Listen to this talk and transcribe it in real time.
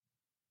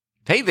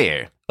Hey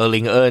there!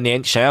 2022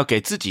年想要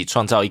给自己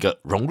创造一个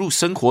融入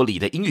生活里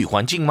的英语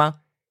环境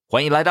吗？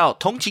欢迎来到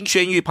通勤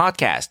学英语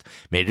Podcast，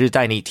 每日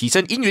带你提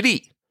升英语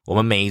力。我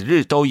们每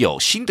日都有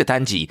新的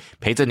单集，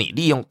陪着你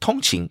利用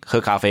通勤、喝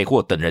咖啡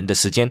或等人的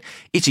时间，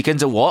一起跟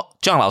着我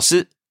John 老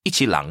师一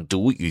起朗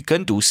读与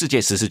跟读世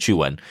界时事趣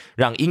闻，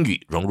让英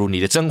语融入你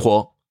的生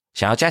活。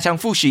想要加强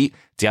复习，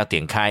只要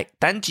点开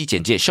单集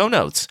简介 Show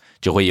Notes，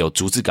 就会有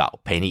逐字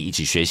稿陪你一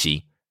起学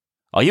习。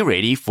Are you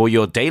ready for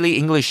your daily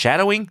English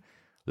shadowing?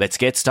 Let's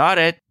get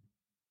started.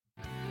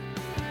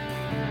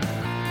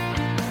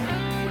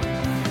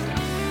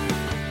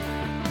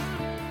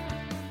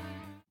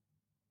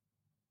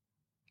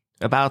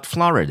 About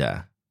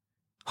Florida.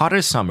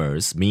 Hotter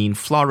summers mean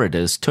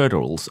Florida's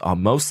turtles are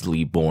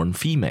mostly born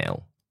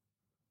female.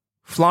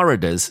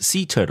 Florida's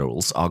sea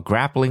turtles are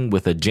grappling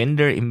with a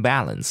gender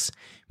imbalance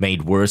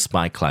made worse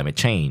by climate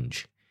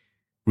change.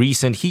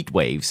 Recent heat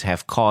waves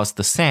have caused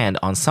the sand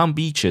on some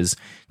beaches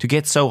to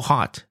get so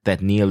hot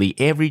that nearly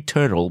every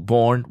turtle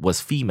born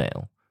was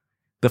female.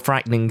 The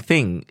frightening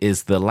thing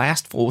is the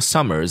last 4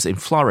 summers in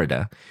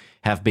Florida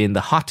have been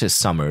the hottest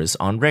summers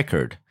on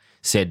record,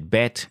 said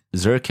Beth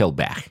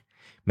Zirkelbach,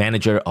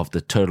 manager of the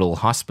Turtle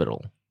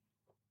Hospital.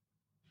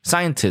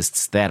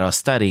 Scientists that are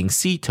studying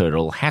sea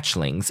turtle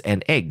hatchlings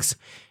and eggs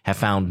have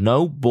found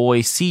no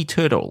boy sea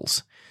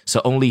turtles, so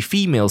only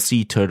female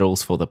sea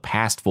turtles for the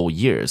past 4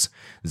 years,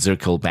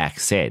 Zirkelbach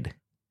said.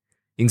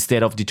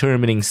 Instead of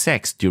determining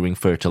sex during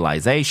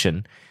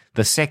fertilization,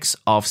 the sex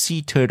of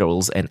sea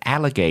turtles and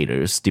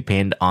alligators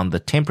depend on the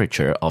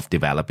temperature of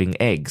developing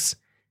eggs.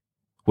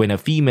 When a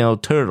female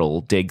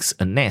turtle digs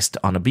a nest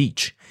on a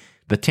beach,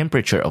 the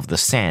temperature of the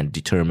sand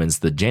determines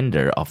the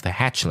gender of the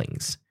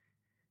hatchlings.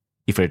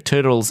 If a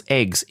turtle's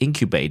eggs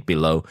incubate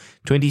below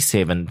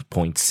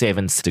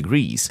 27.7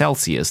 degrees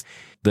Celsius,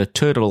 the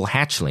turtle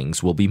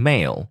hatchlings will be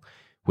male,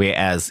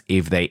 whereas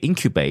if they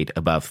incubate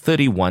above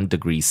 31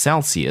 degrees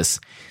Celsius,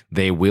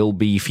 they will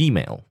be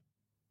female.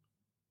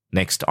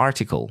 Next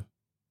article.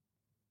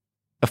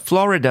 A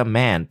Florida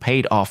man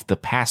paid off the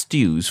past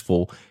dues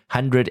for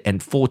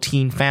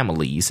 114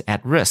 families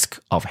at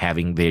risk of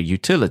having their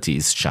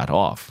utilities shut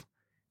off.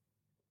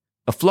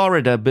 A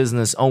Florida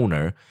business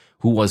owner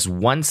who was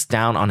once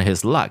down on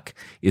his luck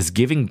is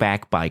giving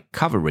back by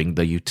covering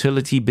the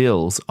utility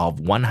bills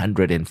of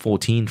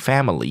 114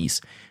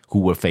 families who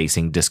were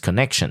facing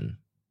disconnection.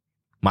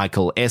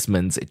 Michael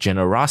Esmond's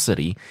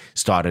generosity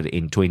started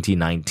in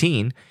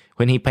 2019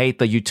 when he paid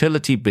the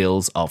utility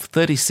bills of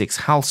 36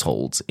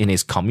 households in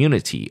his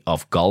community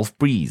of Gulf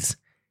Breeze.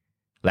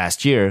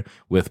 Last year,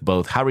 with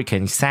both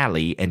Hurricane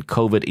Sally and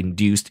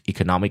COVID-induced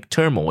economic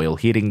turmoil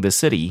hitting the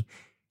city,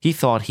 he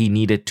thought he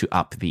needed to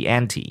up the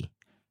ante.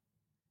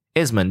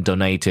 Esmond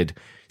donated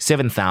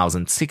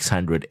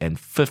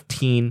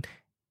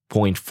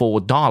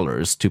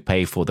 $7,615.4 to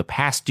pay for the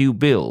past due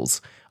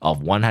bills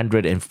of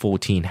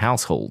 114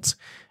 households,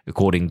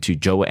 according to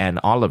Joanne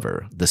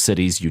Oliver, the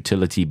city's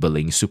utility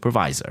billing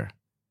supervisor.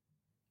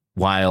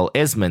 While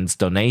Esmond's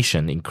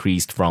donation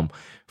increased from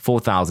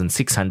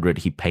 $4,600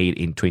 he paid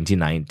in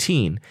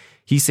 2019,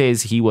 he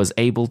says he was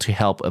able to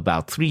help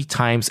about 3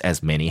 times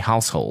as many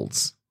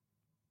households.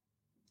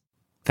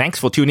 Thanks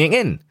for tuning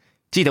in.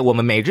 记得我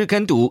们每日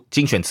跟读、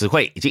精选词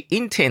汇以及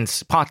Intense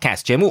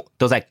Podcast 节目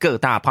都在各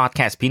大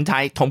Podcast 平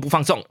台同步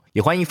放送，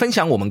也欢迎分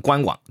享我们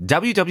官网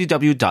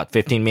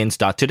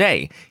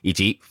www.15minutes.today 以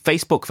及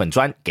Facebook 粉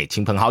专给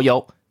亲朋好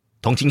友。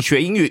通勤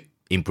学英语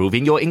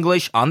Improving your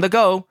English on the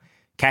go.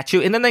 Catch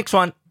you in the next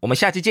one. 我们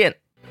下期见。